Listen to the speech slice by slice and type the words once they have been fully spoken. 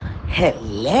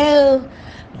Hello,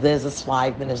 this is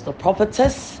 5 Minutes the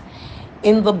Prophetess.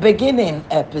 In the beginning,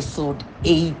 episode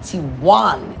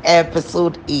 81.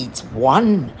 Episode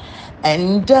 81.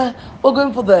 And we're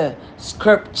going for the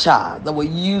scripture that we're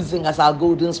using as our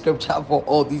golden scripture for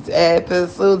all these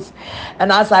episodes.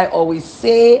 And as I always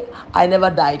say, I never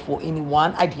died for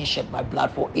anyone. I didn't shed my blood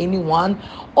for anyone.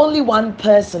 Only one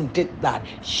person did that,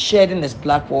 shedding his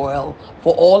blood for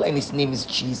all, and his name is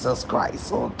Jesus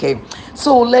Christ. Okay,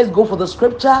 so let's go for the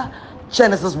scripture.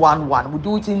 Genesis 1:1. We'll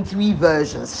do it in three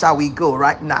versions. Shall we go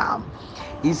right now?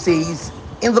 He says,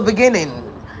 in the beginning,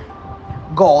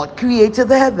 God created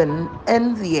the heaven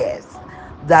and the earth.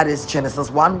 That is Genesis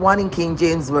 1:1 in King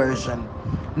James Version.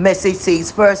 Message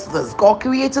says first this: God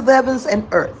created the heavens and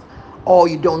earth. All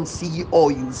you don't see,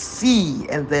 all you see.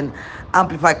 And then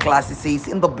Amplified Classic says,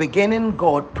 in the beginning,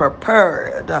 God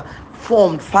prepared,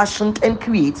 formed, fashioned, and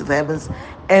created the heavens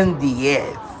and the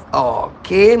earth.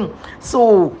 Okay,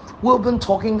 so we've been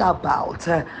talking about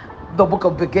the book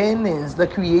of beginnings, the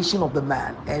creation of the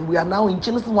man, and we are now in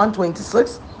Genesis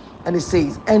 1:26. And it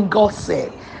says, and God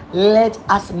said, let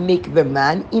us make the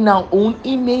man in our own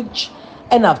image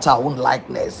and after our own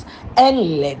likeness,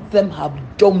 and let them have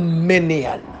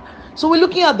dominion. So we're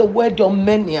looking at the word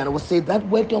dominion. We'll say that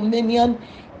word dominion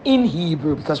in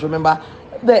Hebrew, because remember,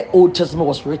 the Old Testament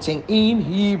was written in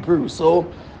Hebrew.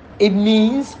 So it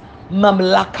means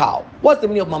mamlakah. What's the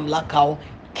meaning of mamlakah?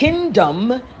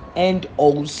 Kingdom and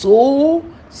also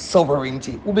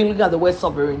sovereignty. We've been looking at the word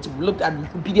sovereignty. We looked at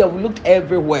Wikipedia, we looked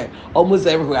everywhere, almost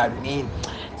everywhere.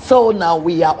 So now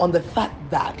we are on the fact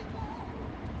that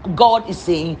God is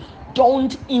saying,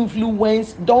 don't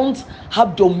influence, don't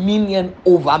have dominion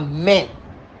over men.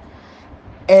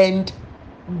 And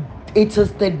it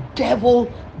is the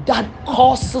devil that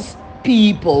causes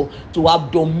people to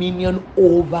have dominion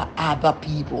over other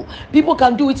people. People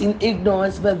can do it in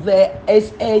ignorance, but there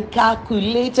is a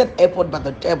calculated effort by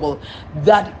the devil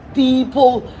that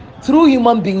people, through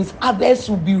human beings, others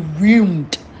will be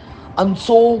ruined. And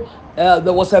so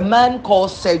there was a man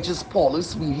called Sergius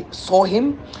Paulus. We saw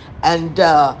him, and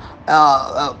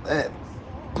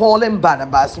Paul and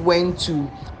Barnabas went to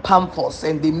Paphos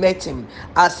and they met him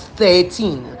as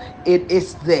 13. It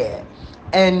is there.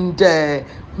 And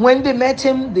when they met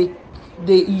him,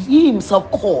 he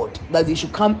himself called that they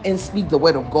should come and speak the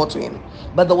word of God to him.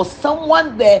 But there was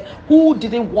someone there who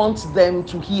didn't want them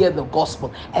to hear the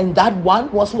gospel. And that one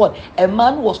was what? A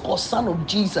man was called son of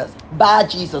Jesus. Bar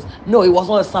Jesus. No, he was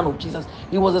not a son of Jesus.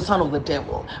 He was a son of the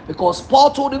devil. Because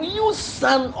Paul told him, you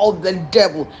son of the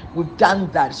devil, we've done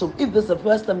that. So if this is the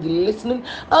first time you're listening,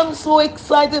 I'm so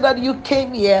excited that you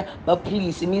came here. But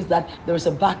please, it means that there is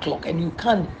a backlog and you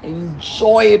can't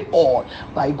enjoy it all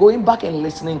by going back and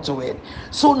listening to it.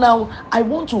 So now I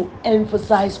want to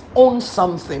emphasize on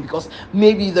something, because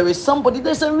maybe there is somebody,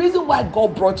 there's a reason why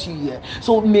God brought you here.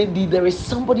 So maybe there is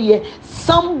somebody here,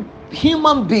 some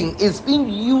human being is being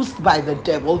used by the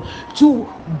devil to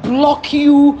block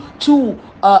you, to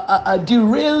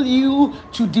derail you,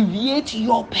 to deviate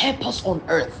your purpose on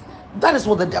earth. That is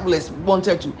what the devil has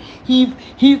wanted to. He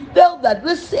felt that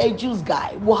this Jews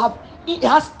guy will have, he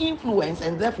has influence,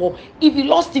 and therefore if he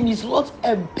lost him, he's lost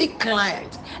a big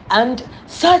client. And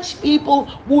such people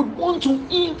would want to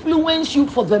influence you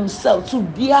for themselves, to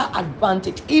their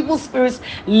advantage. Evil spirits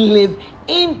live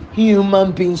in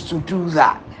human beings to do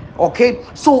that. Okay,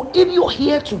 so if you're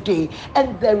here today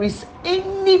and there is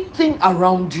anything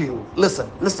around you,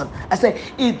 listen, I say,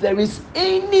 if there is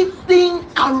anything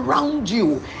around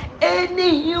you,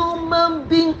 any human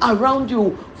being around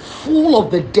you full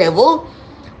of the devil,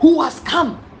 who has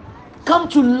come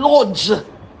to lodge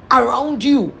around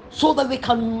you so that they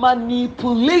can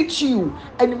manipulate you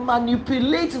and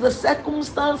manipulate the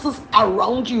circumstances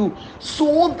around you,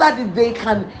 so that they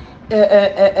can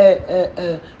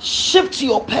shift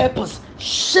your purpose,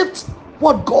 shift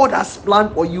what God has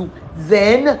planned for you,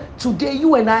 then today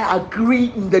you and I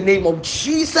agree in the name of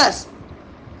Jesus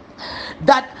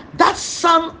that that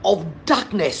son of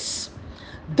darkness,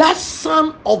 that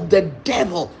son of the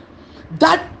devil,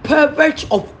 that pervert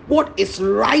of what is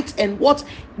right and what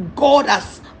God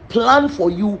has planned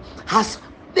for you has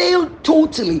failed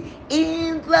totally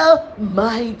in the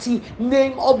mighty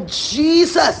name of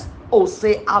Jesus. Oh,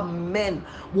 say amen.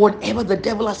 Whatever the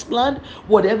devil has planned,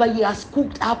 whatever he has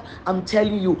cooked up, I'm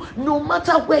telling you, no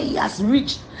matter where he has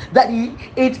reached, that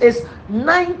it is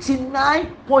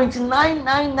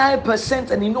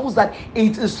 99.999%, and he knows that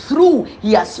it is through.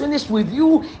 He has finished with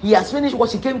you. He has finished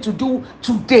what he came to do.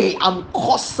 Today I'm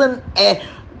causing a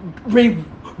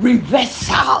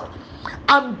reversal.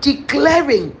 I'm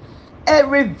declaring a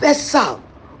reversal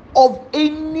of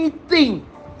anything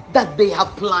that they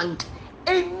have planned,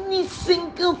 any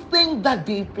single thing that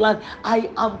they plan,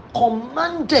 I am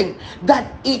commanding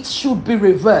that it should be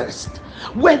reversed.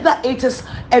 Whether it is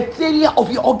a failure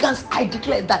of your organs, I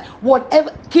declare that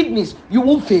whatever, kidneys, you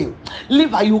won't fail,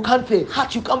 liver, you can't fail,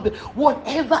 heart, you can't fail,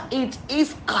 whatever it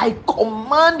is, I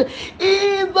command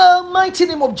in the mighty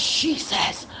name of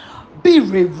Jesus, be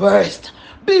reversed.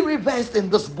 Be reversed in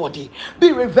this body.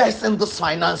 Be reversed in this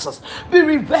finances. Be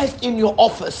reversed in your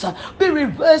office. Be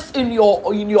reversed in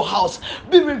your house.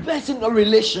 Be reversed in your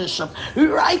relationship.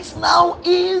 Right now,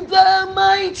 in the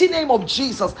mighty name of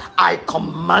Jesus, I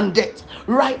command it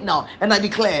right now, and I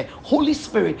declare, Holy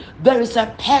Spirit, there is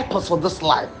a purpose for this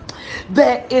life.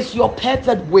 There is your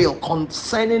perfect will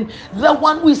concerning the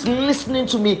one who is listening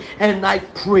to me, and I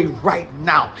pray right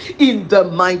now in the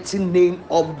mighty name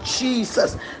of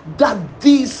Jesus that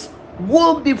this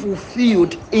will be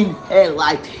fulfilled in her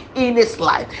life, in his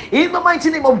life, in the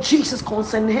mighty name of Jesus,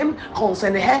 concerning him,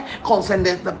 concerning her,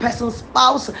 concerning the person's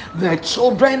spouse, their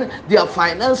children, their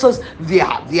finances,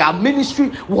 their ministry,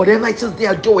 whatever it is they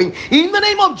are doing, in the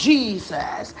name of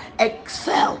Jesus.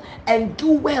 Excel and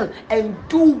do well and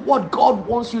do what God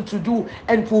wants you to do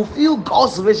and fulfill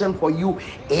God's vision for you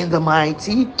in the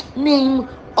mighty name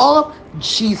of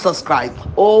Jesus Christ.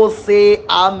 Oh, say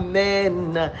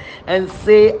amen and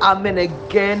say amen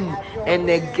again and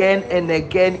again and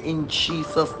again in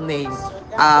Jesus' name.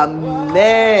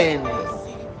 Amen.